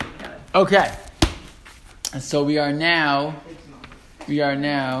Okay. So we are now.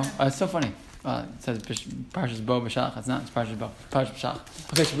 It's so funny. It says Parshas Bo Beshalach. It's not. It's Parshas Bo. Parshas Beshalach.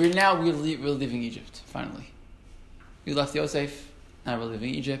 Okay, so we're leaving Egypt finally. We left Yosef. Now we're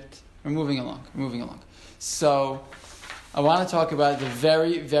leaving Egypt. We're moving along. So I want to talk about the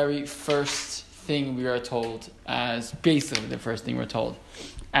very, very first thing we are told as basically the first thing we're told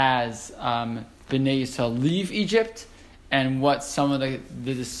as Bnei Yisrael leave Egypt, and what some of the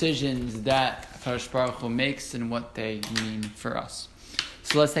decisions that Baruch Hu makes and what they mean for us.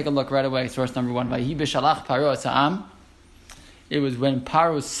 So let's take a look right away. Source number 1. Beshalach Paro Sa'am. It was when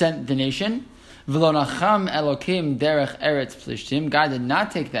Paro sent the nation. V'lo nacham Elokim derech Eretz Plishtim. God did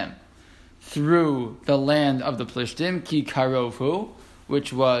not take them through the land of the Plishtim, ki karovu,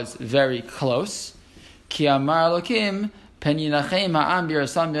 which was very close. Ki amar Elokim pen yinachem ha'am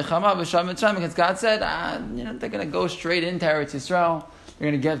b'yerasam b'chama v'sham mitzrayim. Because God said, they're going to go straight into Eretz Yisrael. They're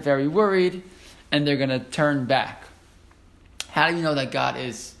going to get very worried, and they're going to turn back. How do you know that God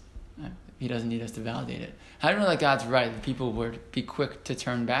is? He doesn't need us to validate it. How do you know that God's right? That people would be quick to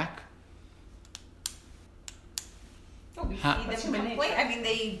turn back. We see them complain. I mean,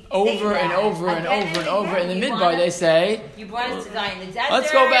 they over and over and over and over. In the midbar, they say, "You brought us to die in the desert.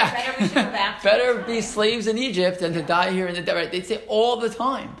 Let's go back. Better we should go back. Better be slaves in Egypt than to die here in the desert." They say all the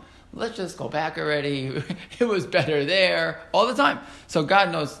time, "Let's just go back already. It was better there." All the time. So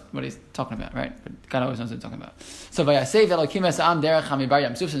God knows what He's talking about, right? God always knows what He's talking about. So Vayaseh Elokim esam derech hamibar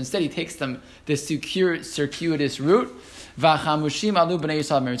yam suf. So instead, He takes them this circuitous route. Vachamushim alu bnei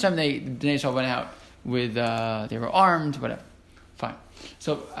Yisrael meritzem. Bnei Yisrael went out with they were armed, whatever. Fine.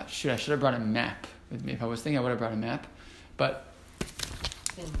 So I should have brought a map with me. If I was thinking, I would have brought a map. But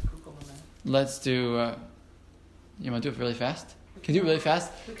let's do. You want to do it really fast? Can you do it really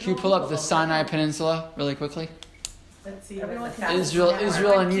fast? Can you pull up the Sinai Peninsula really quickly? Let's see.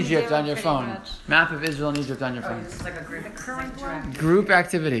 Israel and Egypt on your phone. Map of Israel and Egypt on your phone. This is like a group. Group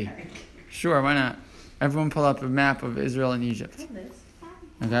activity. Sure, why not? Everyone pull up a map of Israel and Egypt.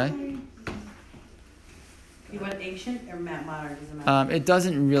 Okay? You want ancient or modern? Doesn't matter. It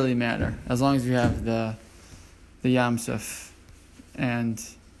doesn't really matter as long as you have the Yam Suf, and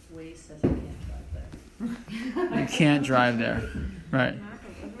Waze says I can't drive there. you can't drive there, right?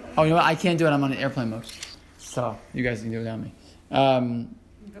 Oh, you know what? I can't do it. I'm on an airplane mode, so you guys can do it without me.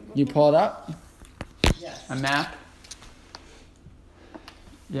 You pull it up. Yes. A map.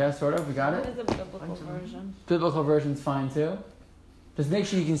 Yeah, sort of. We got it. What is the biblical version? Biblical version's fine too. Just make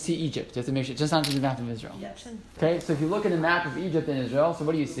sure you can see Egypt. You have to make sure, just not to the map of Israel. Yes. Okay, so if you look at the map of Egypt and Israel, so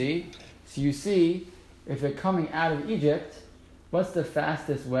what do you see? So you see, if they're coming out of Egypt, what's the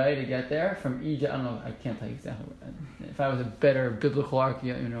fastest way to get there from Egypt? I don't know. I can't tell you exactly. If I was a better biblical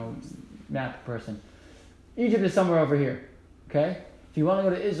map person, Egypt is somewhere over here. Okay, if you want to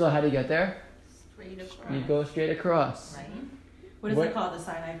go to Israel, how do you get there? Straight across. You go straight across. Right. What is it called? The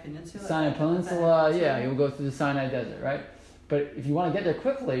Sinai Peninsula? Sinai Peninsula. Yeah, you'll go through the Sinai Desert, right? But if you want to get there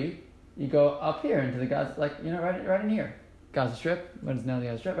quickly, you go up here into the Gaza, right in here. Gaza Strip, what is now the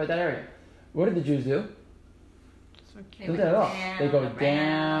Gaza Strip, right that area. What did the Jews do? They do that at all. They go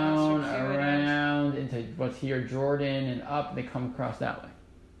down, around, into what's here, Jordan, and up, they come across that way.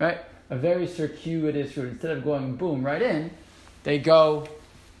 Right? A very circuitous route. Instead of going boom, right in, they go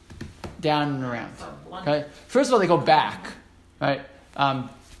down and around. Okay? First of all, they go back, right?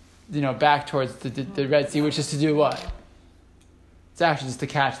 Back towards the Red Sea, which is to do what? It's actually just to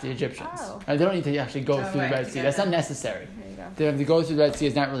catch the Egyptians. Oh. Right? They don't need to actually go through the Red Sea. That's not necessary. To go through the Red Sea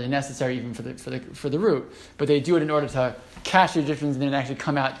is not really necessary even for the route. But they do it in order to catch the Egyptians and then actually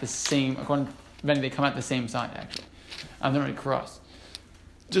come out the same. According to many, they come out the same side actually. They don't really cross,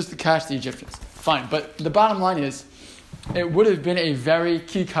 just to catch the Egyptians. Fine, but the bottom line is, it would have been a very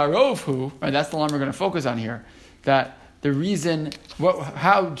kikarovhu. Right, that's the line we're going to focus on here. That the reason,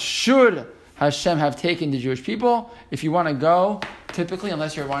 how should Hashem have taken the Jewish people? If you want to go, typically,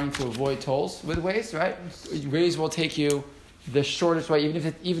 unless you're wanting to avoid tolls with Waze, right? Waze will take you the shortest way,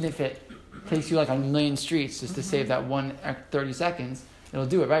 even if it takes you like a million streets just to save that 30 seconds. It'll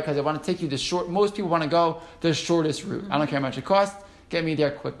do it, right? Because I want to take you the short. Most people want to go the shortest route. I don't care how much it costs. Get me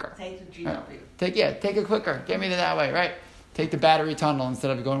there quicker. Take the GW. Take it quicker. Get me there that way, right? Take the Battery Tunnel instead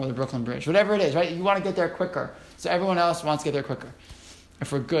of going over the Brooklyn Bridge. Whatever it is, right? You want to get there quicker. So everyone else wants to get there quicker.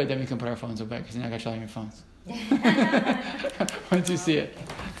 If we're good, then we can put our phones away because you're not going to show your phones. Once you see it.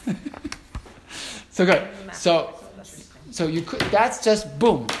 So good. So you could. That's just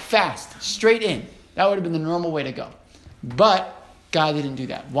boom, fast, straight in. That would have been the normal way to go. But God didn't do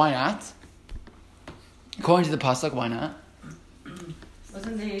that. Why not? According to the pasuk, why not?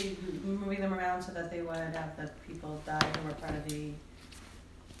 Wasn't they moving them around so that they would have the people die who were part of the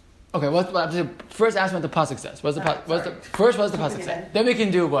First ask me what the pasuk says. What's the pasuk say? Then we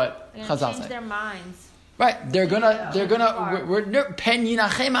can do what Chazal change say. their minds. Right, they're gonna pen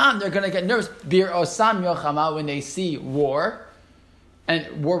yinachem am. They're gonna get nervous. Bir osam yochama when they see war,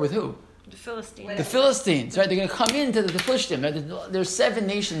 and war with who? The Philistines. The Philistines, right? They're going to come into the Plishtim. Right? There's 7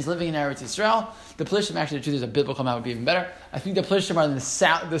 nations living in Eretz Yisrael. The Plishtim, actually, the truth is a biblical map would be even better. I think the Plishtim are in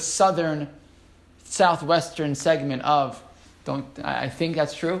the southern, southwestern segment of. I think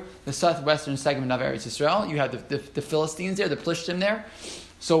that's true. The southwestern segment of Eretz Yisrael. You have the Philistines there, the Plishtim there.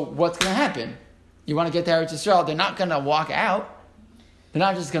 So what's going to happen? You want to get to Eretz Yisrael? They're not going to walk out. They're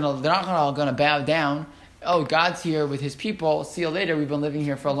not all going to bow down. Oh, God's here with His people. See you later. We've been living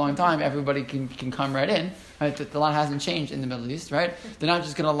here for a long time. Everybody can come right in. Right? The lot hasn't changed in the Middle East, right? They're not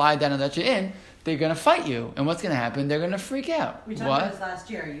just going to lie down and let you in. They're going to fight you. And what's going to happen? They're going to freak out. We talked about this last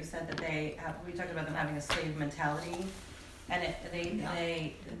year. You said that we talked about them having a slave mentality. And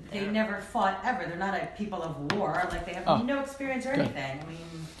they never fought ever. They're not a people of war. Like, they have no experience or anything. I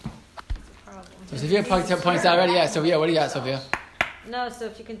mean, so Sophia points out already. Yeah, Sophia, what do you got, Sophia? No, so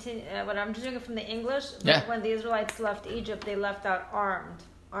if you continue, what I'm just doing it from the English. Yeah. When the Israelites left Egypt, they left out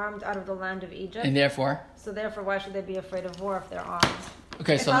armed out of the land of Egypt. And therefore, why should they be afraid of war if they're armed?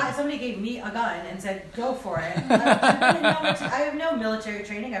 Okay, if somebody gave me a gun and said, "Go for it," I have no military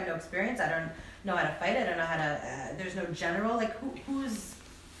training. I have no experience. I don't know how to fight. I don't know how to. There's no general. Like who's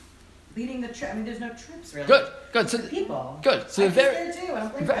leading the trip? I mean, there's no troops really. Good. So people. Good. So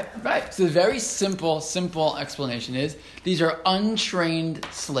right. So the very simple explanation is these are untrained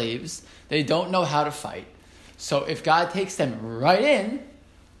slaves. They don't know how to fight. So if God takes them right in,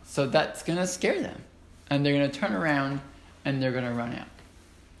 so that's going to scare them, and they're going to turn around and they're going to run out.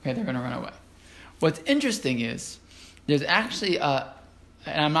 Okay, they're going to run away. What's interesting is there's actually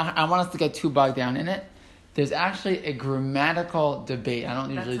and I want us to get too bogged down in it. There's actually a grammatical debate. I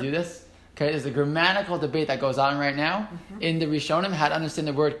don't usually do this. Okay, there's a grammatical debate that goes on right now in the Rishonim how to understand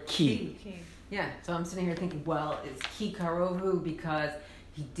the word ki. Yeah, so I'm sitting here thinking, well, is ki karovu because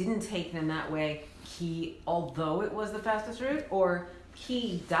he didn't take them that way, ki although it was the fastest route, or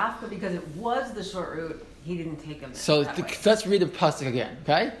ki dafka because it was the short route, he didn't take them that way. Let's read the pasuk again,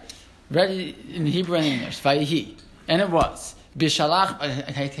 okay? Read in Hebrew and English, Vayihi. And it was. Beshalach,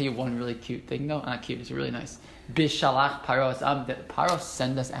 I tell you one really cute thing, no, not cute, it's really nice. Beshalach Paros, did Paros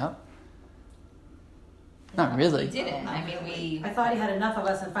send us out? Not really. He didn't. I mean, I thought he had enough of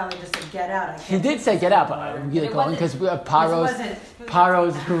us and finally just said, "Get out." He did say get out, but I really call him because we have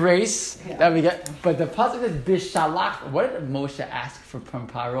Paro's grace that we get. But the pasuk is Beshalach. What did Moshe ask from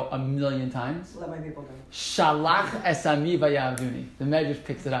Paro 1,000,000 times? Let my people go. Shalach esami vayavuni. The Medrash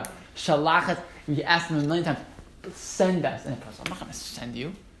picks it up. Shalach. We asked him 1,000,000 times. Send us. And I'm not going to send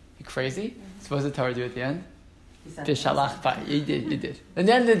you. You crazy? So what does the Torah do at the end? Beshalach. You did. At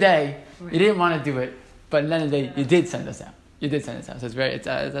the end of the day, you didn't want to do it. But at the end of the day, you did send us out. So that's very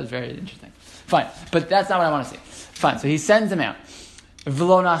interesting. Fine, but that's not what I want to say. Fine, so he sends them out.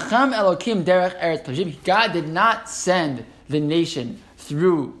 V'lonacham Elokim derech Eretz Plishtim. God did not send the nation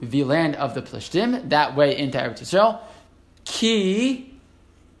through the land of the Plishtim, that way into Eretz Yisrael. Ki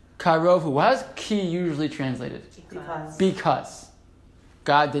karov, who was? Ki usually translated. Because.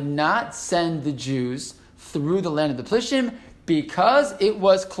 God did not send the Jews through the land of the Plishtim because it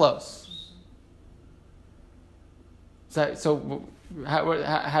was close. So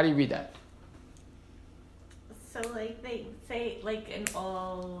how do you read that? So like they say, like in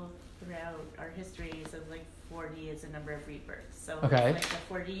all throughout our histories of like 40 is a number of rebirths. So it's like the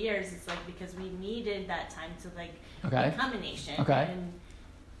 40 years, it's like because we needed that time to like become a nation and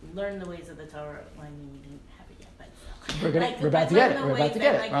learn the ways of the Torah. Well, I mean, we didn't have it yet, but we're about to get it. We're about to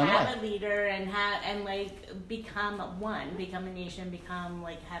get it. Like have a leader and like become one, become a nation, become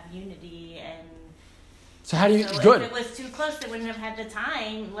like have unity and. So how do you? So good. If it was too close, they wouldn't have had the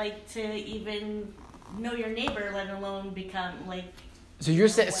time, like, to even know your neighbor, let alone become like. So you're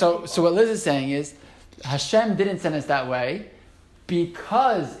saying. So what Liz is saying is, Hashem didn't send us that way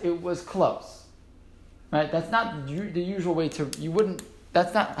because it was close, right? That's not the usual way to. You wouldn't.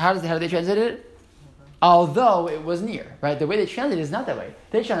 That's not how do they translate it? Although it was near, right? The way they translate it is not that way.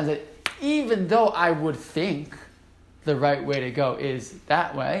 They translate it, even though I would think the right way to go is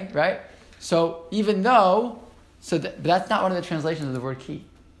that way, right? So even though, that's not one of the translations of the word ki,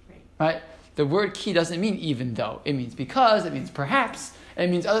 right? The word ki doesn't mean even though. It means because, it means perhaps, it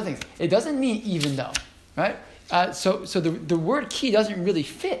means other things. It doesn't mean even though, right? So the word ki doesn't really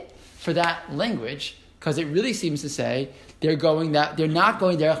fit for that language because it really seems to say they're not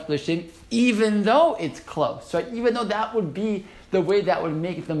going derech plishtim even though it's close, right? Even though that would be the way that would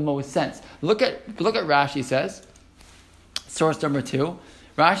make the most sense. Look at Rashi says, source number 2.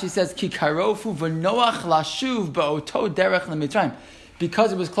 Rashi says, Ki karofu v'noach lashuv ba'oto derech l'mitzrayim.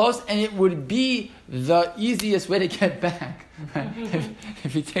 Because it was close, and it would be the easiest way to get back. Right?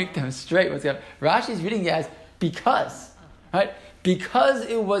 If you take them straight, what's going on? Rashi's reading it as because. Right? Because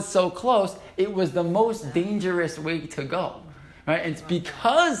it was so close, it was the most dangerous way to go. Right? And it's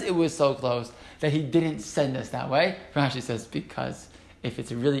because it was so close that he didn't send us that way. Rashi says, because if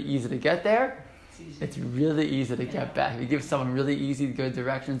it's really easy to get there, it's really easy to get back. If you give someone really easy, good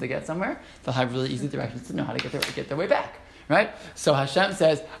directions to get somewhere, they'll have really easy directions to know how to get their way back. Right? So Hashem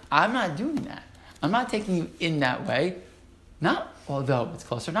says, I'm not doing that. I'm not taking you in that way. Not although it's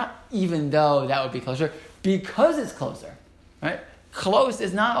closer, not even though that would be closer, because it's closer. Right? Close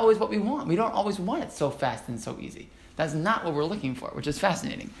is not always what we want. We don't always want it so fast and so easy. That's not what we're looking for, which is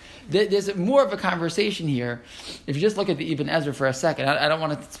fascinating. There's more of a conversation here. If you just look at the Ibn Ezra for a second, I don't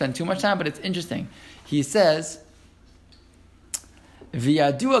want to spend too much time, but it's interesting. He says,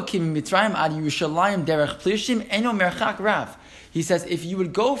 V'yadua ki mitzrayim ad Yerushalayim derech plishim eno merchak rav. He says, if you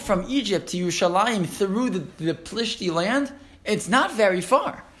would go from Egypt to Yerushalayim through the Plishti land, it's not very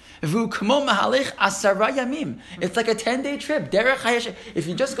far. V'u kamo mahalech asara yamim. It's like a 10-day trip. Derech hayesh. If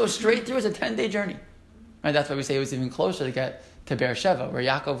you just go straight through, it's a 10-day journey. Right? That's why we say it was even closer to get to Beersheba, where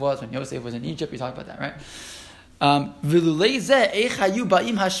Yaakov was when Yosef was in Egypt. We talked about that, right? Otherwise,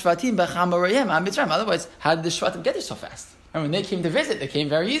 how did the Shvatim get there so fast? And when they came to visit, they came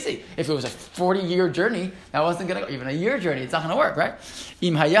very easy. If it was a 40-year journey, that wasn't going to go. Even a year journey, it's not going to work, right?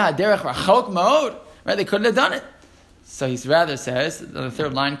 Right? They couldn't have done it. So he rather says, the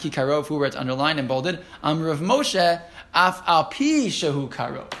third line, Ki karov, where it's underlined and bolded, Rav Moshe, af al pi shehu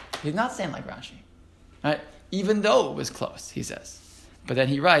karov. He's not saying like Rashi. Right? Even though it was close, he says. But then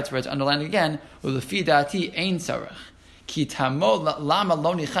he writes, where it's underlined again, Ulefi dati ein sarach. Ki tamod lama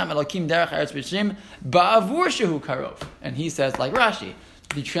lo nicham elokim derech eretz b'shim ba'avur shehu karov. And he says, like Rashi,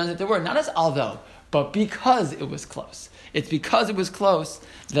 he translates the word, not as although, but because it was close. It's because it was close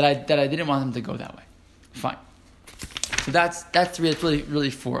that I didn't want them to go that way. Fine. So that's really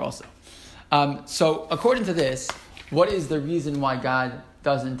four also. So according to this, what is the reason why God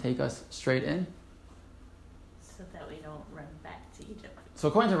doesn't take us straight in? So that we don't run back to Egypt. So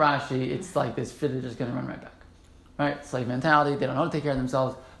according to Rashi, it's like this, they're just going to run right back. Right? Slave mentality, they don't know how to take care of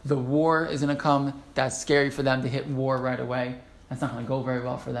themselves. The war is going to come. That's scary for them to hit war right away. That's not going to go very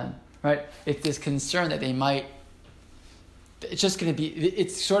well for them. Right? It's this concern that they might, it's just going to be,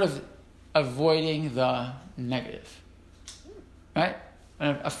 it's sort of avoiding the negative. Right?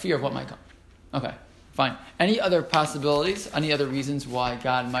 A fear of what might come. Okay, fine. Any other possibilities? Any other reasons why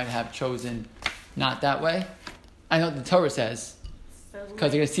God might have chosen not that way? I know the Torah says,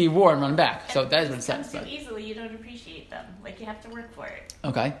 because they're going to see war and run back. So that is what it says. So easily, you don't appreciate them. Like, you have to work for it.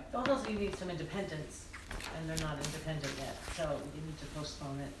 Okay. But also you need some independence, and they're not independent yet, so you need to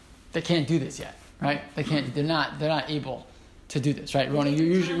postpone it. They can't do this yet, right? They can't. They're not able to do this, right? Rona, you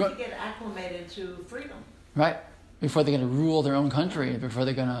usually to get acclimated to freedom, right before they're going to rule their own country, before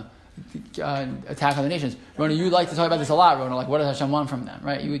they're going to attack other nations. Rona, you like to talk about this a lot, Rona. Like, what does Hashem want from them,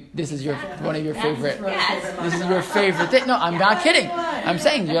 right? This is one of your favorite. This is your favorite thing. No, I'm not kidding. I'm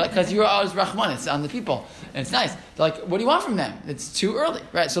saying you're like, because you're always Rahman. It's on the people, and it's nice. Like, what do you want from them? It's too early,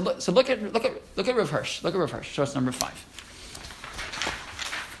 right? So look at Rav Hirsch. Look at Rav Hirsch. Source number 5.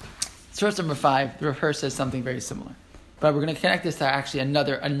 Source number 5. The Rav Hirsch says something very similar. But we're going to connect this to actually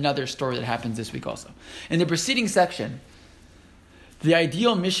another story that happens this week also. In the preceding section, the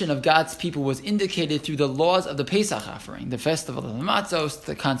ideal mission of God's people was indicated through the laws of the Pesach offering, the festival of the Matzos,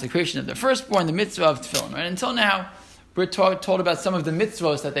 the consecration of the firstborn, the mitzvah of tefillin. Right? Until now, we're told about some of the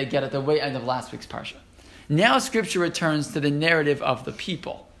mitzvahs that they get at the way end of last week's parsha. Now Scripture returns to the narrative of the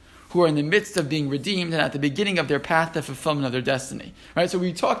people, who are in the midst of being redeemed and at the beginning of their path to fulfillment of their destiny. Right? So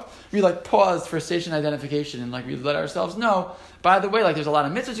we paused for station identification and we let ourselves know, by the way, there's a lot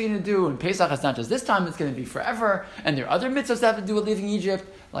of mitzvahs you're going to do, and Pesach is not just this time, it's going to be forever, and there are other mitzvahs that have to do with leaving Egypt,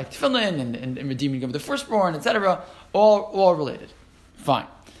 like tefillin and redeeming of the firstborn, etc., all related. Fine.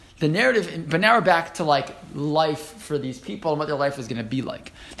 The narrative, but now we're back to life for these people and what their life is going to be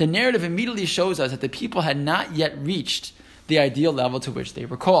like. The narrative immediately shows us that the people had not yet reached the ideal level to which they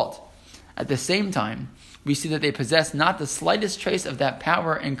were called. At the same time, we see that they possess not the slightest trace of that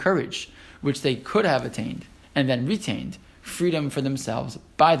power and courage which they could have attained and then retained freedom for themselves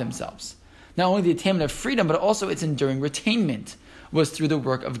by themselves. Not only the attainment of freedom, but also its enduring retainment was through the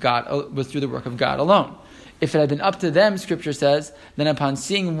work of God alone. If it had been up to them, Scripture says, then upon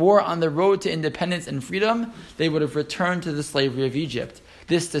seeing war on the road to independence and freedom, they would have returned to the slavery of Egypt.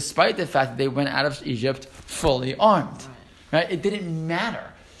 This despite the fact that they went out of Egypt fully armed. Right? It didn't matter.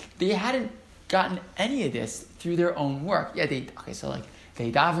 They hadn't gotten any of this through their own work. Yeah, they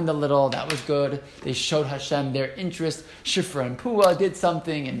They davened a little. That was good. They showed Hashem their interest. Shifra and Pua did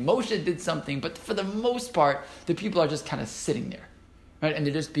something, and Moshe did something. But for the most part, the people are just kind of sitting there, right? And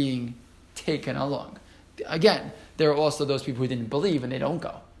they're just being taken along. Again, there are also those people who didn't believe and they don't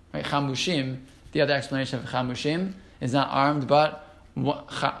go. Right? Chamushim, the other explanation of Chamushim, is not armed, but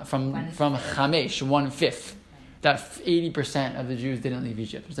from Chamesh, 1/5. That 80% of the Jews didn't leave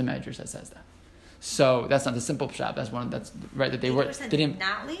Egypt. There's a Medrash that says that. So that's not the simple pshat. That's right. That they didn't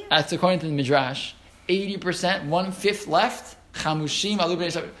not leave. That's according to the Midrash. 80%, 1/5 left. Chamushim,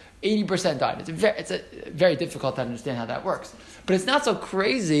 80% died. It's a very difficult to understand how that works. But it's not so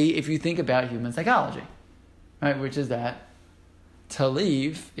crazy if you think about human psychology, right? Which is that to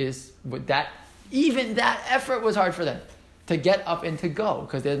leave is even that effort was hard for them to get up and to go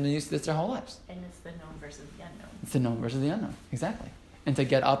because they've been used to this their whole lives. And it's the known versus the unknown. It's the known versus the unknown, exactly. And to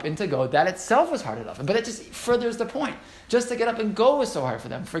get up and to go, that itself was hard enough. But it just furthers the point. Just to get up and go was so hard for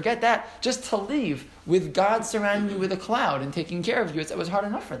them. Forget that. Just to leave with God surrounding you with a cloud and taking care of you, it was hard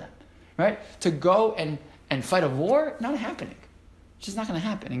enough for them, right? To go and fight a war, not happening. It's just not going to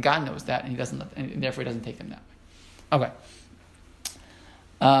happen. And God knows that, and and therefore He doesn't take them that way.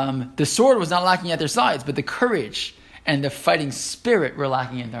 Okay. The sword was not lacking at their sides, but the courage and the fighting spirit were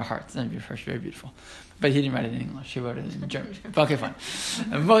lacking in their hearts. That's very beautiful. But he didn't write it in English. He wrote it in German. Okay, fine.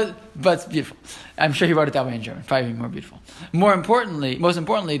 But it's beautiful. I'm sure he wrote it that way in German. Probably more beautiful. Most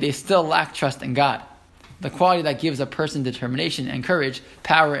importantly, they still lack trust in God. The quality that gives a person determination and courage,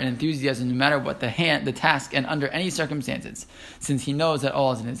 power and enthusiasm no matter what the task and under any circumstances, since he knows that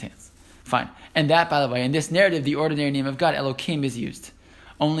all is in his hands. Fine. And that, by the way, in this narrative, the ordinary name of God, Elohim, is used.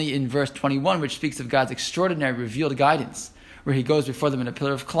 Only in verse 21, which speaks of God's extraordinary revealed guidance, where He goes before them in a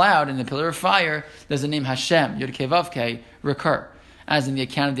pillar of cloud and a pillar of fire, does the name Hashem, Yud-Kei Vav-Kei, recur, as in the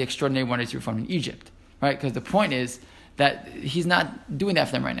account of the extraordinary wonders He performed in Egypt. Right? Because the point is that He's not doing that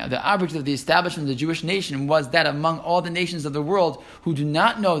for them right now. The object of the establishment of the Jewish nation was that among all the nations of the world who do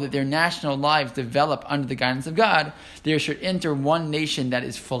not know that their national lives develop under the guidance of God, there should enter one nation that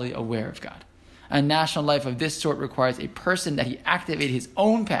is fully aware of God. A national life of this sort requires a person that he activate his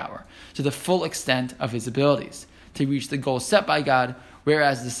own power to the full extent of his abilities to reach the goal set by God,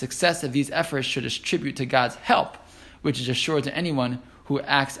 whereas the success of these efforts should attribute to God's help, which is assured to anyone who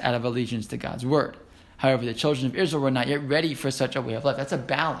acts out of allegiance to God's word. However, the children of Israel were not yet ready for such a way of life. That's a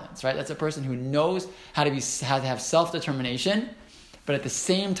balance, right? That's a person who knows how to have self-determination, but at the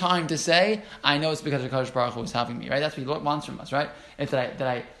same time to say, I know it's because of Kadosh Baruch Hu is helping me, right? That's what He wants from us, right? It's that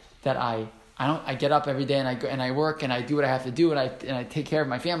I get up every day and I go and I work and I do what I have to do and I take care of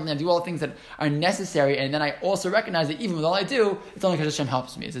my family and I do all the things that are necessary, and then I also recognize that even with all I do, it's only because Hashem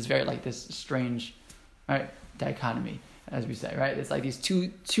helps me. It's very like this strange, right, dichotomy, as we say, right? It's like these two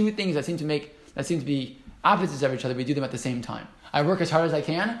things that seem to be opposites of each other. We do them at the same time. I work as hard as I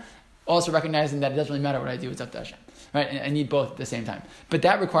can, also recognizing that it doesn't really matter what I do; it's up to Hashem, right? And I need both at the same time. But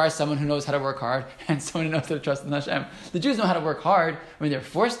that requires someone who knows how to work hard and someone who knows how to trust in Hashem. The Jews know how to work hard when they're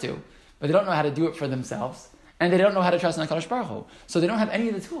forced to, but they don't know how to do it for themselves, and they don't know how to trust in HaKadosh Baruch Hu. So they don't have any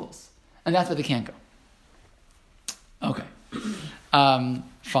of the tools, and that's why they can't go. Okay,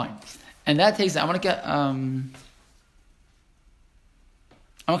 fine, and that takes. I want to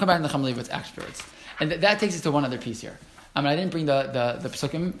come back to the Chum Levi's experts, and that takes us to one other piece here. I didn't bring the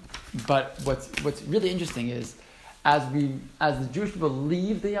psukim, but what's really interesting is as the Jewish people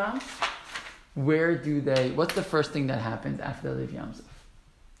leave the Yam, what's the first thing that happens after they leave Yam Suf?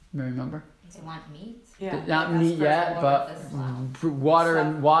 Remember? They want meat. Yeah. Not meat yet, but water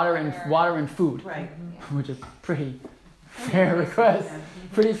and food. Right. Which is pretty fair request.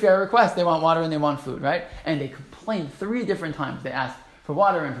 Pretty fair request. They want water and they want food, right? And they complain 3 different times. They ask for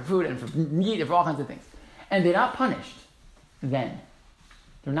water and for food and for meat and for all kinds of things. And they're not punished then.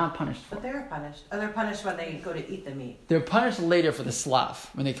 They're not punished for it. But they're punished. They're punished when they go to eat the meat. They're punished later for the slav,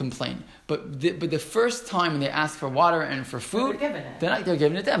 when they complain. But the first time when they ask for water and for food, they're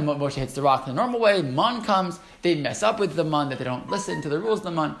giving it to them. Moshe hits the rock the normal way, man comes, they mess up with the man, that they don't listen to the rules of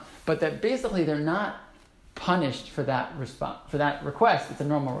the man. But that basically they're not punished for that response, for that request. It's a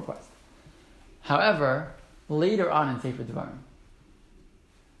normal request. However, later on in Sefer Devarim,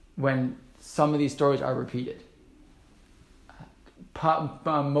 when some of these stories are repeated,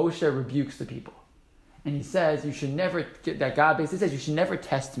 Moshe rebukes the people, and he says, "You should never." That God basically says, "You should never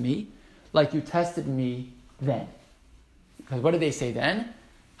test me like you tested me then." Because what did they say then?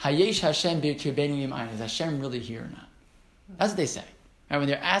 Hayesh Hashem b'kirbeinu yim'ayin. Is Hashem really here or not? That's what they say. And when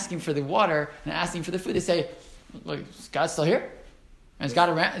they're asking for the water and asking for the food, they say, "Look, is God still here? And is God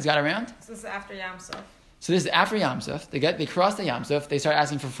around?" So this is after Yam Suf. So this is after Yam Suf. They cross the Yam Suf. They start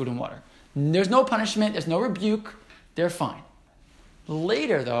asking for food and water. There's no punishment. There's no rebuke. They're fine.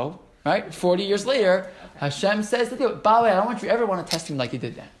 Later, though, right, 40 years later, Hashem says to do it. By the way, I don't want you ever want to test me like you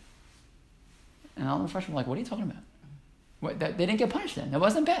did that. And all the freshmen were like, what are you talking about? They didn't get punished then. That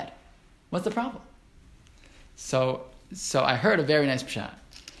wasn't bad. What's the problem? So I heard a very nice pshat.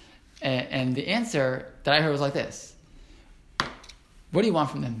 And the answer that I heard was like this. What do you want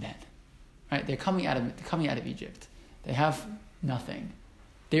from them then? Right? They're coming out of Egypt. They have nothing.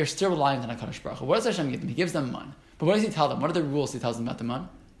 They are still reliant on HaKadosh Baruch Hu. What does Hashem give them? He gives them man. But what does he tell them? What are the rules he tells them about the man?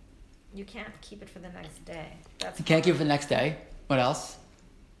 You can't keep it for the next day. You can't keep it for the next day. What else?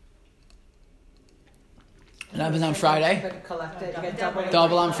 What happens on Friday?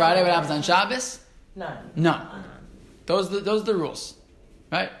 Double on Friday. What happens on Shabbos? None. Those are the rules,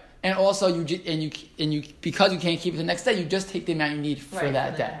 right? And also, you because you can't keep it the next day, you just take the amount you need for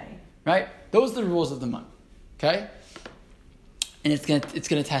that day, right? Those are the rules of the month, okay? And it's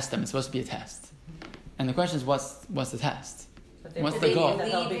gonna test them. It's supposed to be a test. And the question is, what's the test? What's the goal?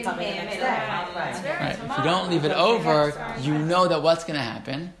 Right. If you don't leave it over, you know that what's going to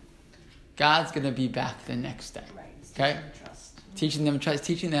happen. God's going to be back the next day. Okay? Teaching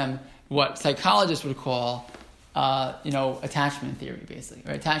them what psychologists would call, attachment theory, basically.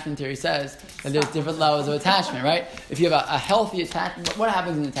 Right? Attachment theory says that there's different levels of attachment, right? If you have a healthy attachment, what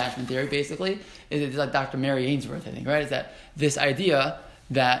happens in attachment theory, basically, is it's like Dr. Mary Ainsworth, I think, right? Is that this idea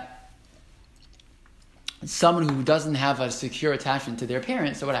that someone who doesn't have a secure attachment to their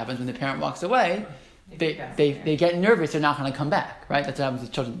parents, so what happens when the parent walks away, they get nervous, they're not going to come back, right? That's what happens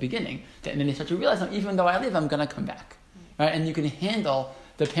with children at the beginning. And then they start to realize, even though I leave, I'm going to come back, right? And you can handle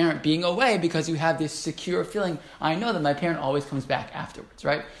the parent being away because you have this secure feeling, I know that my parent always comes back afterwards,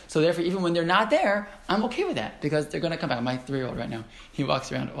 right? So therefore, even when they're not there, I'm okay with that because they're going to come back. My 3-year-old right now, he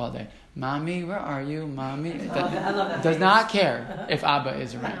walks around all day. Mommy, where are you? Mommy. I love that. Does not care if Abba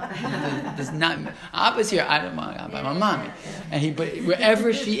is around. Does not. Abba's here. I don't want Abba. My mommy. And but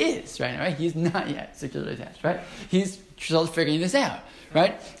wherever she is right now, right? He's not yet securely attached, right? He's still figuring this out,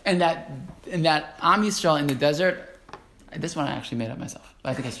 right? And that Am Yisrael in the desert. This one I actually made up myself, but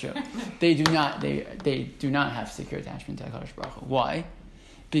I think it's true. They do not have secure attachment to HaKadosh Baruch Hu. Why?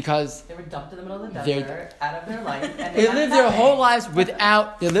 Because they were dumped in the middle of the desert, out of their life, and they lived their whole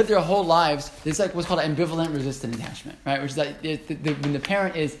lives It's like what's called ambivalent resistant attachment, right? Which is like when the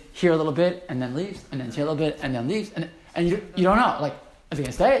parent is here a little bit and then leaves, and then here a little bit and then leaves, and you don't know, like, are they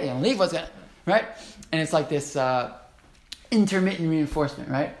gonna stay? Are they gonna leave? What's gonna, right? And it's like this intermittent reinforcement,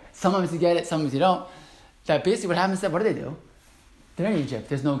 right? Sometimes you get it, sometimes you don't. That basically what happens is that what do? They're in Egypt.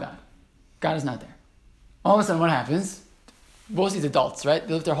 There's no God. God is not there. All of a sudden, what happens? Most of these adults, right?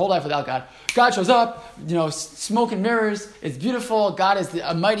 They live their whole life without God. God shows up, smoke and mirrors. It's beautiful. God is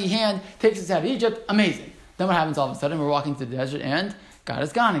a mighty hand, takes us out of Egypt. Amazing. Then what happens all of a sudden? We're walking through the desert and God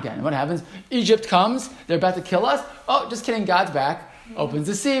is gone again. And what happens? Egypt comes. They're about to kill us. Oh, just kidding. God's back. Opens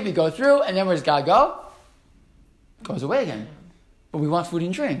the sea. We go through. And then where does God go? Goes away again. But we want food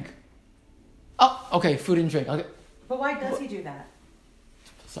and drink. Oh, okay, food and drink. Okay. But why does he do that?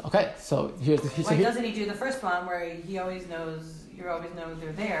 So here's the... Why doesn't he do the first one where you always know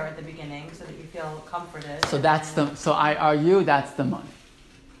they're there at the beginning so that you feel comforted? So I argue that's the man.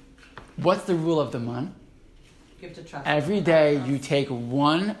 What's the rule of the man? You have to trust. Every day you take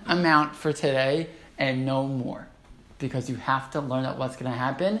one amount for today and no more. Because you have to learn that what's going to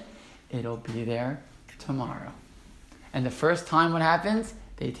happen, it'll be there tomorrow. And the first time what happens,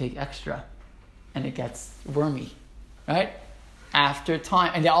 they take extra. And it gets wormy, right? After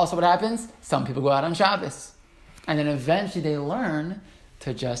time. And then also what happens? Some people go out on Shabbos. And then eventually they learn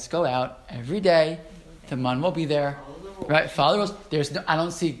to just go out every day. The man will be there, right? Follow the rules. I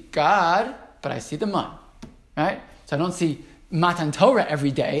don't see God, but I see the man, right? So I don't see Matan Torah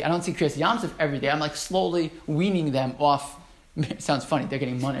every day. I don't see Kriyas Yamsuf every day. I'm like slowly weaning them off. It sounds funny. They're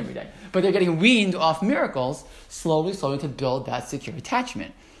getting man every day. But they're getting weaned off miracles slowly to build that secure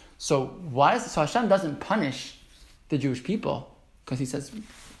attachment. So Hashem doesn't punish the Jewish people because he says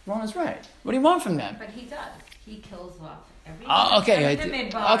wrong is right. What do you want from them? But he does. He kills off every.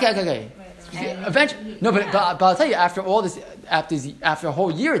 Okay. Eventually, no, but I'll tell you, after all this, after a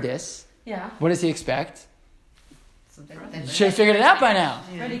whole year of this, what does he expect? Should have figured it out by now.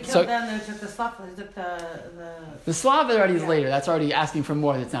 When he killed them, they took the slav. The slav already is later. That's already asking for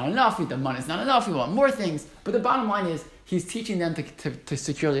more. That's not enough. The money's not enough. We want more things. But the bottom line is, he's teaching them to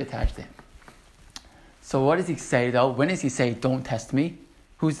securely attach to him. So what does he say, though? When does he say, don't test me?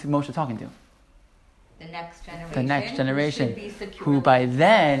 Who's Moshe talking to? The next generation. The next generation. Who by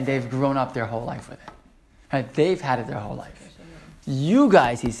then, they've grown up their whole life with it. Right? They've had it their whole life. You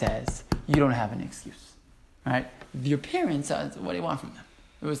guys, he says, you don't have an excuse. Right? Your parents, what do you want from them?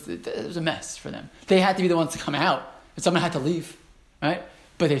 It was a mess for them. They had to be the ones to come out. But someone had to leave. right?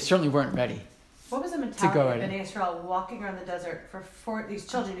 But they certainly weren't ready. What was the go mentality of right Bnei Yisrael walking around the desert for these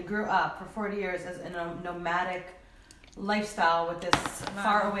children who grew up for 40 years as in a nomadic lifestyle with this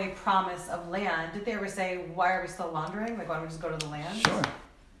faraway promise of land? Did they ever say, why are we still wandering? Like, why don't we just go to the land? Sure.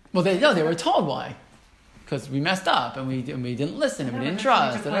 Well, they were told why. Because we messed up and we didn't listen and we didn't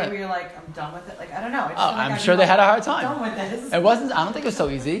trust. Where you're like, I'm done with it. Like, I don't know. I'm sure they had a hard time. I'm done with this. It wasn't. I don't think it was so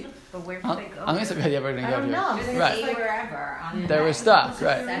easy. But where did they go? I'm gonna they were going to go I don't to. know. Just Right. stay wherever. On They were stuck,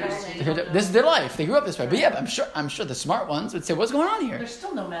 right? Settled. This is their life. They grew up this way. But yeah, I'm sure the smart ones would say, "What's going on here?" There's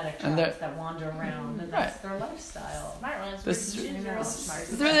still nomadic And they're- tribes that wander around, and that's their lifestyle. Smart ones. This were is- general smart.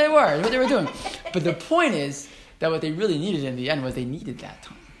 That's what they were. What they were doing. But the point is that what they really needed in the end was they needed that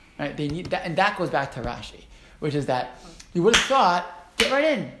time, right? They need that, and that goes back to Rashi, which is that you would have thought, "Get right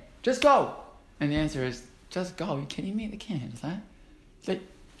in, just go," and the answer is, "Just go." Are you kidding me? They can't handle that.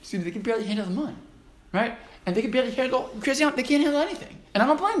 They can barely handle the mun, right? And they can barely handle crazy. They can't handle anything, and I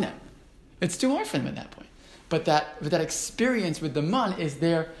don't blame them. It's too hard for them at that point. But that experience with the mun is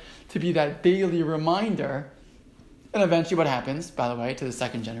there to be that daily reminder. And eventually, what happens? By the way, to the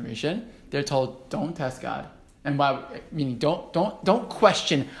second generation, they're told, "Don't test God." And why? Meaning, don't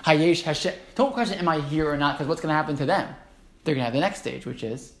question Hayesh Hashem. Don't question, "Am I here or not?" Because what's going to happen to them? They're going to have the next stage, which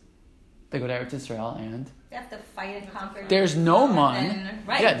is they go to Eretz Yisrael and. They have to fight and conquer. There's no mun.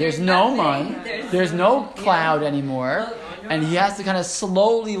 Yeah, there's no mun. There's no cloud anymore. And he has to kind of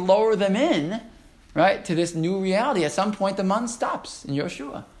slowly lower them in, right, to this new reality. At some point, the mun stops in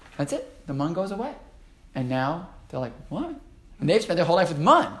Yoshua. That's it. The mun goes away. And now they're like, what? And they've spent their whole life with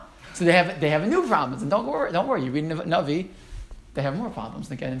mun. So they have new problems. And don't worry. You read Navi, they have more problems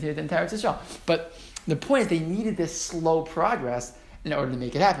than get into the entire Israel. But the point is they needed this slow progress in order to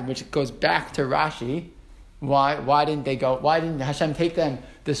make it happen, which goes back to Rashi. Why didn't they go? Why didn't Hashem take them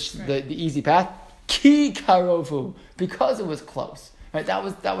the easy path? Ki karovu, because it was close. Right? That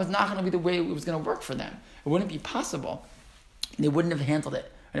was not going to be the way it was going to work for them. It wouldn't be possible. They wouldn't have handled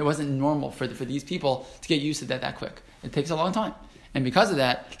it. And it wasn't normal for these people to get used to that quick. It takes a long time, and because of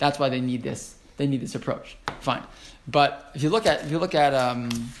that, that's why they need this. They need this approach. Fine, but if you look at Nechama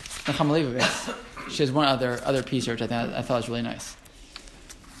Leibovitz, she has one other piece here which I thought was really nice.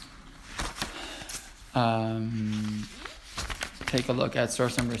 Take a look at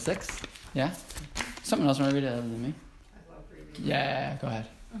source number 6. Yeah? Someone else want to read it other than me? I love reading. Yeah, go ahead.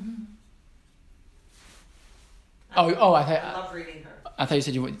 Mm-hmm. I I love reading her. thought you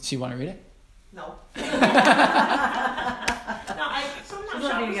said you want to read it? No. No, sometimes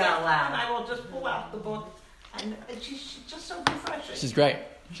She's reading it out loud. and I will just pull out the book, and she's just so refreshing. She's great.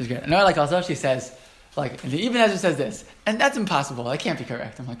 No, I like also she says, like, even as it says this, and that's impossible. That can't be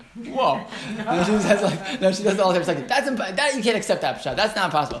correct. I'm like, whoa. And she says she does all the time. She's like, that you can't accept that shot. That's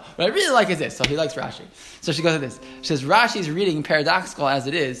not possible. What I really like is this. So he likes Rashi. So she goes with this. She says, Rashi's reading, paradoxical as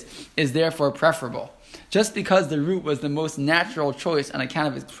it is therefore preferable. Just because the route was the most natural choice on account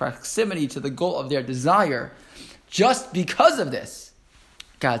of its proximity to the goal of their desire, just because of this,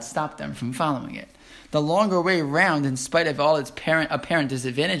 God stopped them from following it. The longer way round, in spite of all its apparent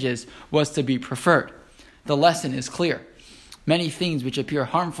disadvantages, was to be preferred. The lesson is clear. Many things which appear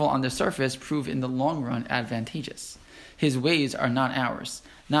harmful on the surface prove in the long run advantageous. His ways are not ours.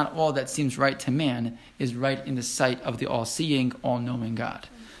 Not all that seems right to man is right in the sight of the all-seeing, all-knowing God.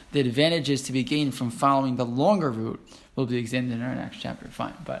 The advantages to be gained from following the longer route will be examined in our next chapter.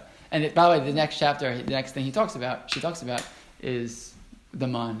 Fine, by the way, the next chapter, the next thing she talks about is the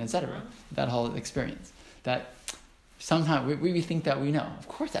man, etc. That whole experience. That sometimes we think that we know. Of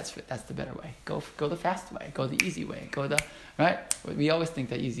course, that's the better way. Go the fast way. Go the easy way. Right. We always think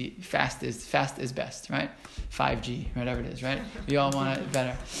that fast is best. Right. 5G, whatever it is. Right. We all want it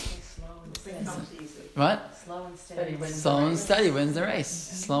better. What? Slow and steady wins the race.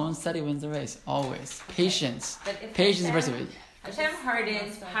 Slow and steady wins the race. Always. Patience. Patience and perseverance. Hashem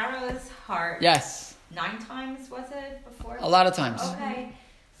hardens Paro's heart. Yes. 9 times, was it, before? A lot of times. Okay.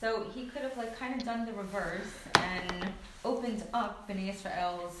 So he could have kind of done the reverse and opened up Bnei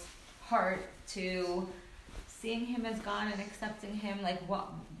Yisrael's heart to seeing him as God and accepting him.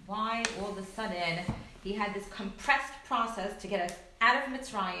 Why all of a sudden he had this compressed process to get us out of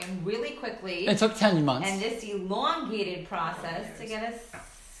Mitzrayim really quickly. It took 10 months. And this elongated process to get us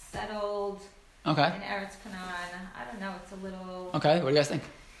settled in Eretz Canaan. I don't know, it's a little... Okay, what do you guys think?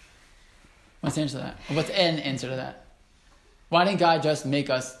 What's the answer to that? What's an answer to that? Why didn't God just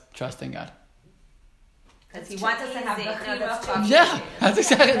make us trust in God? Because he wants us to have the chiyuv. Yeah, that's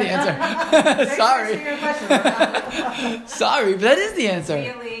exactly the answer. Sorry, but that is the answer.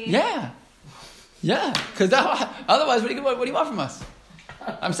 Really? Yeah, because otherwise, what do you want from us?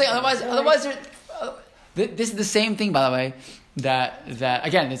 I'm saying otherwise, this is the same thing, by the way, that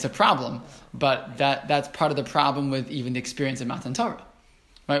again, it's a problem, but that's part of the problem with even the experience of Matan Torah.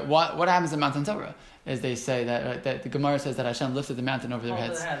 Right? What happens in Matan Torah is they say that the Gemara says that Hashem lifted the mountain over their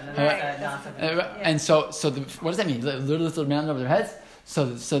heads. And so what does that mean? Literally lifted the mountain over their heads? So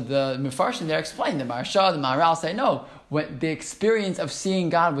the Mefarshim there explain, the Maharsha, the Maharal say no. When the experience of seeing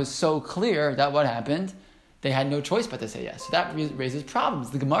God was so clear that what happened, they had no choice but to say yes. So that raises problems.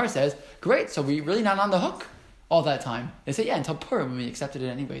 The Gemara says, great, so we're really not on the hook all that time. They say, yeah, until Purim when we accepted it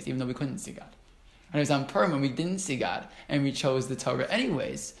anyways, even though we couldn't see God. And it was on Purim when we didn't see God and we chose the Torah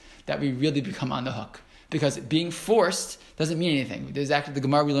anyways that we really become on the hook. Because being forced doesn't mean anything. There's actually the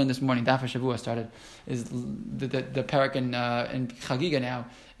Gemara we learned this morning, Daf Shavua started, is the parak in Chagiga now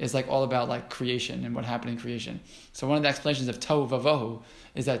is like all about like creation and what happened in creation. So one of the explanations of Tohu Vavohu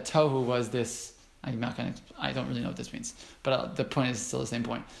is that Tohu was this. I don't really know what this means, but the point is still the same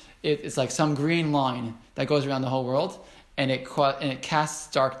point. It's like some green line that goes around the whole world, and it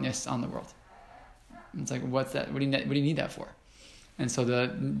casts darkness on the world. And it's like, what's that? What do you need that for? And so the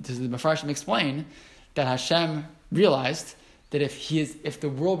Mefarshim explain that Hashem realized that if the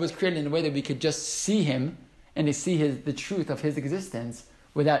world was created in a way that we could just see Him and to see the truth of His existence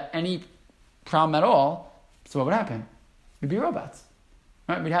without any problem at all, so what would happen? We'd be robots,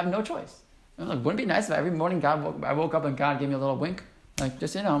 right? We'd have no choice. Like, wouldn't it be nice if every morning I woke up and God gave me a little wink, like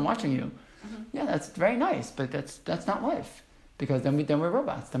just I'm watching you. Mm-hmm. Yeah, that's very nice, but that's not life, because then we're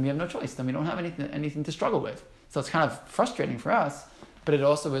robots. Then we have no choice. Then we don't have anything to struggle with. So it's kind of frustrating for us, but it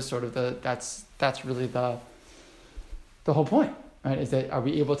also is sort of that's really the whole point, right? Is that are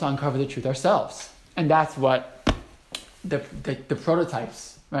we able to uncover the truth ourselves? And that's what the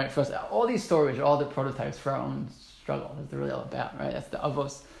prototypes, right? For us, all these stories are all the prototypes for our own struggle. That's really all about, right? That's the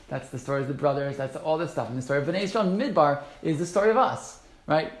Avos. That's the story of the brothers. That's all this stuff. And the story of Bnei Yisrael Midbar is the story of us,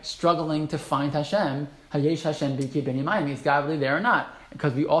 right? Struggling to find Hashem. Hayesh Hashem b'ki b'nimayim. Is God really there or not?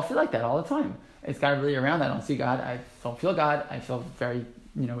 Because we all feel like that all the time. Is God really around? I don't see God. I don't feel God. I feel very,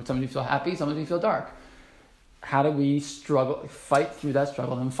 some of you feel happy, some of you feel dark. How do we fight through that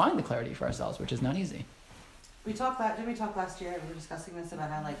struggle and find the clarity for ourselves, which is not easy? Didn't we talk last year? We were discussing this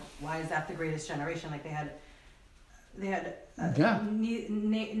about how, why is that the greatest generation? They had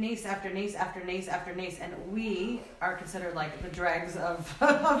nace after nace after nace after nace, and we are considered the dregs of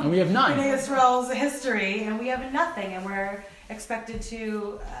and we have none. Bnei Yisrael's history, and we have nothing, and we're expected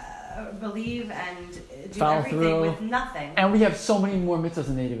to believe and do follow everything through with nothing. And we have so many more mitzvahs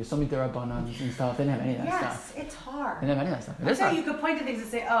than they do, so many derabbanans and stuff. They didn't have any of that stuff. Yes, it's hard. They didn't have any of that stuff. That's how you could point to things and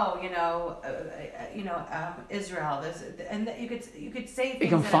say, Israel, this, and you could say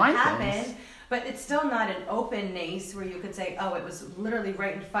things that have happened, but it's still not an open nace where you could say, it was literally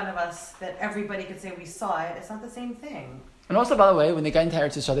right in front of us that everybody could say we saw it. It's not the same thing. And also, by the way, when they got into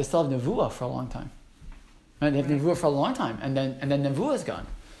Eretz Yisrael, they still have Nevuah for a long time. Right? They have Nevuah for a long time, and then Nevuah is gone.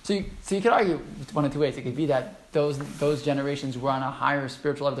 So you could argue one of two ways. It could be that those generations were on a higher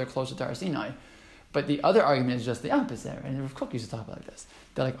spiritual level, they're closer to our Sinai. But the other argument is just the opposite. And Rav Kook used to talk about this.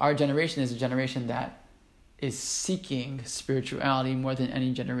 That our generation is a generation that is seeking spirituality more than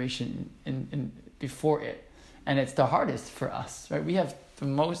any generation in before it. And it's the hardest for us. Right? We have the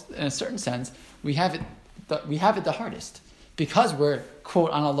most, in a certain sense, we have it the hardest. Because we're,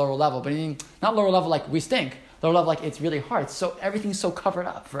 quote, on a lower level. But not lower level like we stink. Lower level, it's really hard. So everything's so covered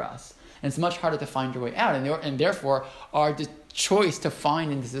up for us. And it's much harder to find your way out. And therefore, our choice to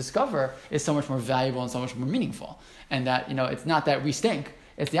find and to discover is so much more valuable and so much more meaningful. And that, it's not that we stink.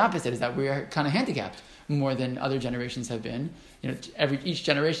 It's the opposite, is that we're kind of handicapped more than other generations have been. Each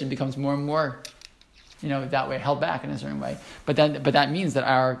generation becomes more and more, that way, held back in a certain way. But that means that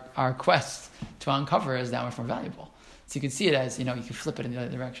our quest to uncover is that much more valuable. So you can see it as, you can flip it in the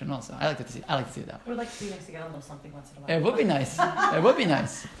other direction also. I like to see it that way. I would like to be nice to get a little something once in a while. It would be nice. It would be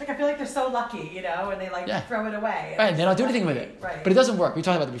nice. I feel like they're so lucky, and they throw it away. Right, they don't do anything with it. Right. But it doesn't work. We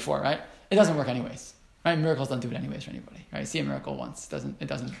talked about it before, right? It doesn't work anyways. Right? Miracles don't do it anyways for anybody. Right? See a miracle once. It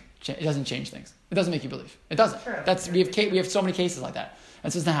doesn't change things. It doesn't make you believe. It doesn't. True. We have so many cases like that.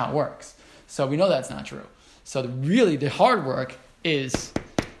 That's just not how it works. So we know that's not true. So the hard work is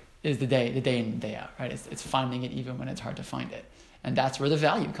the day in and day out, right? It's finding it even when it's hard to find it. And that's where the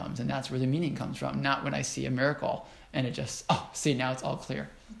value comes, and that's where the meaning comes from. Not when I see a miracle and it just, see, now it's all clear.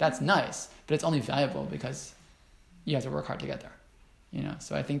 That's nice, but it's only valuable because you have to work hard to get there.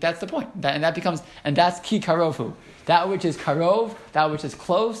 So I think that's the point. And that's ki karovhu. That which is karov, that which is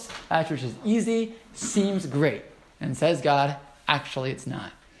close, that which is easy, seems great. And says God, actually it's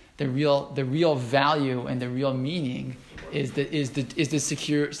not. the real value and the real meaning is the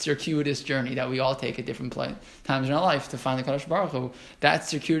circuitous journey that we all take at different times in our life to find the Kadosh Baruch Hu. That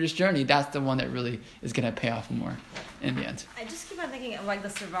circuitous journey, that's the one that really is going to pay off more in the end. I just keep on thinking of like the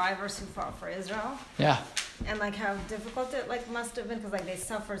survivors who fought for Israel. Yeah. And like how difficult it like must have been because like they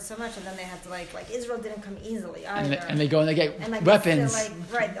suffered so much and then they had to like Israel didn't come easily either. And they go and they get and, weapons. They still,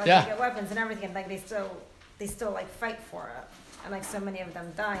 they get weapons and everything. And, like they still like fight for it. And like so many of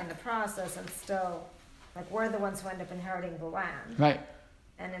them die in the process and still like we're the ones who end up inheriting the land. Right.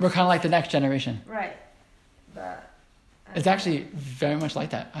 And we're kind of like the next generation. Right. But it's actually very much like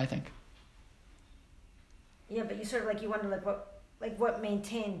that, I think. Yeah, but you sort of like you wonder what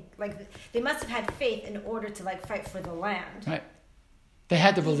maintained like they must have had faith in order to like fight for the land. Right. They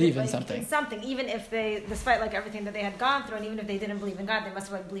had to believe in something. In something, even if they, despite like everything that they had gone through, and even if they didn't believe in God, they must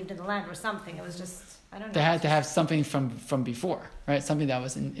have like believed in the land or something. It was just I don't know. They had to have something from before, right? Something that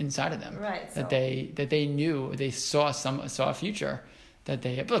was inside of them, right? That they knew, they saw a future. That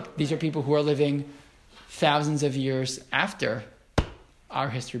they look. These are people who are living thousands of years after our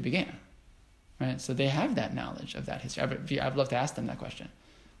history began, right? So they have that knowledge of that history. I'd love to ask them that question,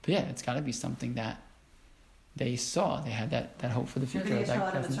 but yeah, it's got to be something that they saw. They had that hope for the future. The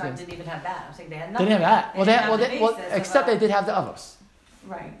Yisrael and the tribe didn't even have that. I'm saying they had nothing. They didn't have that. Except they did have the avos.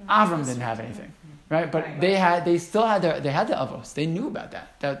 Right. Avram didn't have anything, right? But they still had the avos. They knew about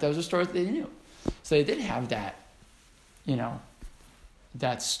that. Those were stories they knew. So they did have that,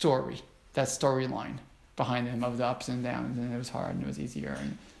 that storyline behind them of the ups and downs, and it was hard and it was easier,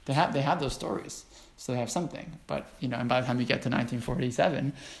 and they have those stories. So they have something, but and by the time you get to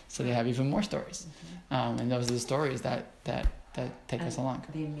 1947, so they have even more stories, and those are the stories that take us along.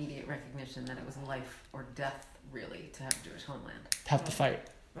 The immediate recognition that it was life or death, really, to have Jewish homeland. To have to fight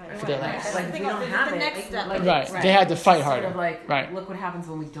for their land. lives. Like if we don't have it, right? They had to fight harder. Sort of like, right. Look what happens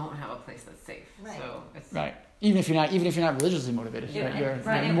when we don't have a place that's safe. Right. So it's right. Even if you're not religiously motivated, right?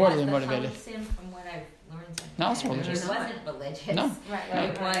 You're morally motivated. From what I've learned. No, it's religious. It wasn't religious. No. Right.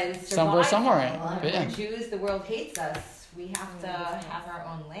 It was somewhere survival. in. Yeah. We're Jews. The world hates us. We have to have our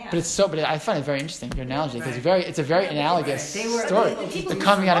own land. But I find it very interesting, your analogy, because it's a very analogous story. The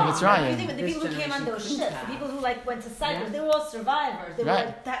coming out of Mitzrayim. The people who came on those ships, the people who like went to Cyprus, they were all survivors. They were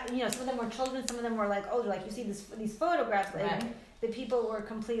like that, some of them were children, some of them were like older. Like you see these photographs, like the people were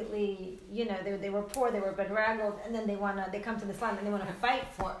completely, they were poor, they were bedraggled, and then they come to this land and they want to fight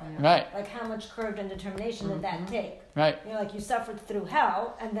for it. Right. Like how much courage and determination did that take? Right. Like you suffered through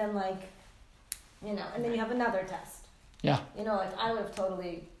hell, and then and then you have another test. Yeah. Like I would have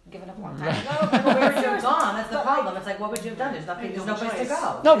totally given up long time Right. ago. But where would you have gone? That's the problem. It's like, what would you have done? There's no place to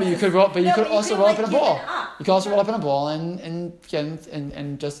go. No, but you could also roll up in a ball. Up. You could also roll up in a ball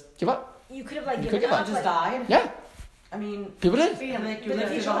and just give up. You could have given up. Just die. Yeah. I mean, people did. You lived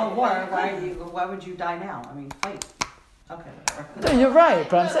through the whole war. Why would you die now? I mean, fight. Okay, whatever. No, you're right,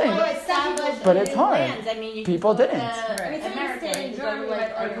 but I'm saying, but it's hard. Lands. I mean, people didn't. Americans in Germany, They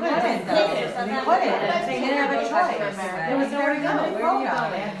didn't have a choice. There was nowhere to go. Where do you go?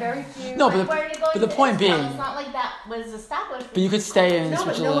 They had very few. No, but the point being, it's not like that was established. But you could stay in No,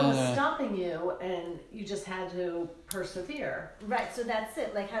 but no one was Switzerland. stopping you, and you just had to persevere. Right. So that's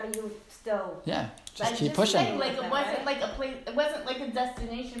it. Like, how do you still? Yeah, just I'm keep just pushing. saying, like, it wasn't like a place. It wasn't like a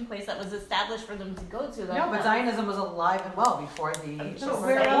destination place that was established for them to go to. No, but Zionism was alive and well before the. So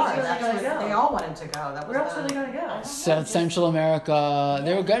where else were they going to go? They all wanted to go. That was Where else were they going to go? Central America.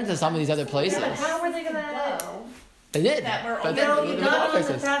 They were getting to some of these other places. Yeah, but how were they going to go? They did. You got on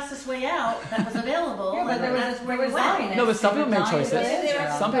the fastest way out that was available. Yeah, but there was Zionists. No, but some people made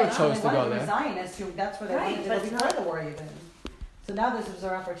choices. Some people chose to go there. Zionists who that's where they wanted to go before the war even. So now this was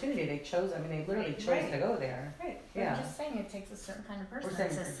their opportunity. They chose. I mean, they literally chose to go there. Right. Yeah. I'm just saying it takes a certain kind of We're person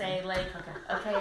saying- to say like, okay,